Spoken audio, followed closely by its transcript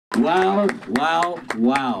Wow, wow,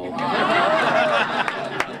 wow.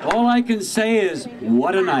 All I can say is,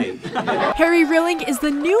 what a night. Harry Rilling is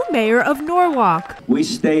the new mayor of Norwalk. We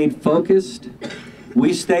stayed focused.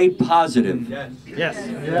 We stayed positive.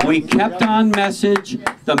 Yes. We kept on message.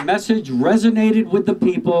 The message resonated with the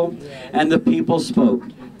people, and the people spoke.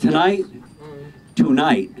 Tonight,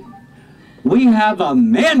 we have a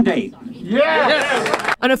mandate. Yes.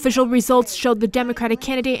 Unofficial results showed the Democratic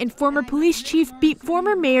candidate and former police chief beat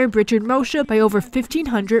former Mayor Richard Moccia by over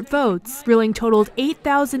 1,500 votes. Rilling totaled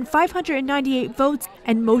 8,598 votes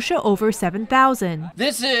and Moccia over 7,000.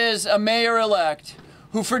 This is a mayor-elect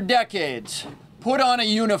who for decades put on a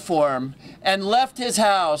uniform and left his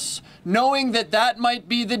house knowing that that might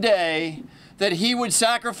be the day that he would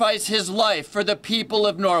sacrifice his life for the people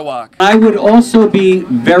of Norwalk. I would also be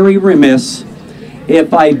very remiss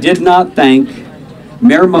if I did not thank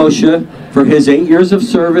Mayor Moccia for his 8 years of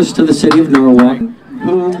service to the city of Norwalk,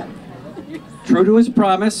 who, true to his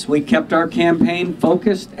promise, we kept our campaign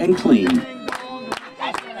focused and clean.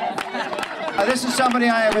 This is somebody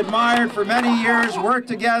I have admired for many years, worked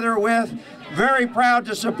together with, very proud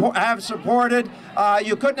to have supported.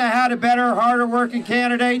 You couldn't have had a better, harder working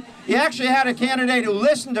candidate. You actually had a candidate who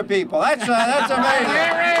listened to people. That's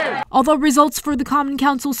amazing. Although results for the Common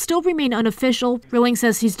Council still remain unofficial, Rilling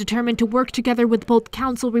says he's determined to work together with both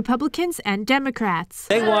council Republicans and Democrats.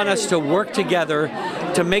 They want us to work together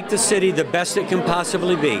to make the city the best it can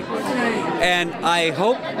possibly be. And I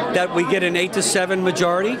hope that we get an 8-7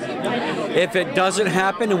 majority. If it doesn't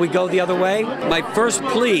happen and we go the other way, my first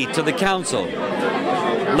plea to the council,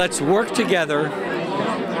 let's work together.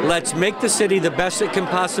 Let's make the city the best it can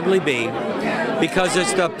possibly be, because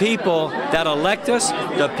it's the people that elect us,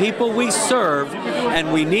 the people we serve,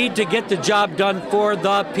 and we need to get the job done for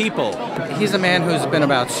the people. He's a man who's been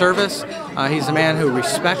about service. He's a man who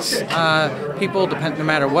respects people, no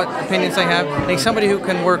matter what opinions they have. And he's somebody who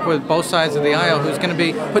can work with both sides of the aisle, who's going to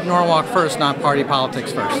be put Norwalk first, not party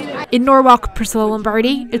politics first. In Norwalk, Priscilla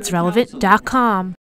Lombardi, It'sRelevant.com.